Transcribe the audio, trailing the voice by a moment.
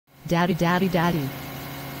Daddy, daddy, daddy.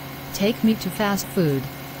 Take me to fast food.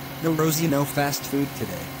 No, Rosie, no fast food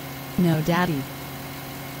today. No, daddy.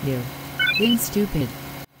 You. Being stupid.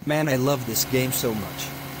 Man, I love this game so much.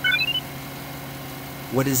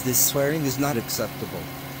 What is this? Swearing is not acceptable.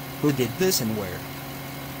 Who did this and where?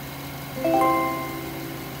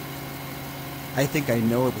 I think I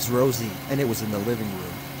know, it was Rosie, and it was in the living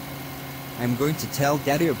room. I'm going to tell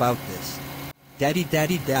Daddy about this. Daddy,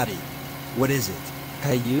 daddy, daddy. What is it?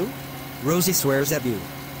 Caillou? Rosie swears at you.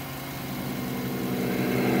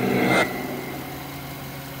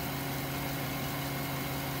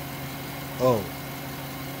 Oh.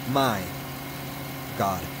 My.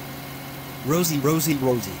 God. Rosie, Rosie,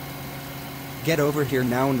 Rosie. Get over here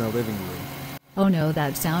now in the living room. Oh no,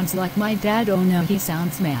 that sounds like my dad. Oh no, he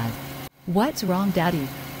sounds mad. What's wrong, daddy?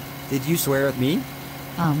 Did you swear at me?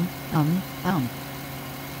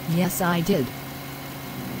 Yes, I did.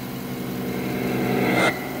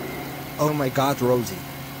 Oh my God, Rosie.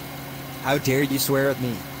 How dare you swear at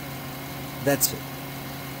me? That's it.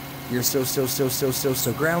 You're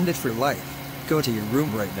so grounded for life. Go to your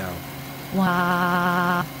room right now.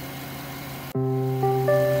 Wah.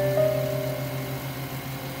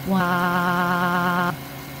 Wah.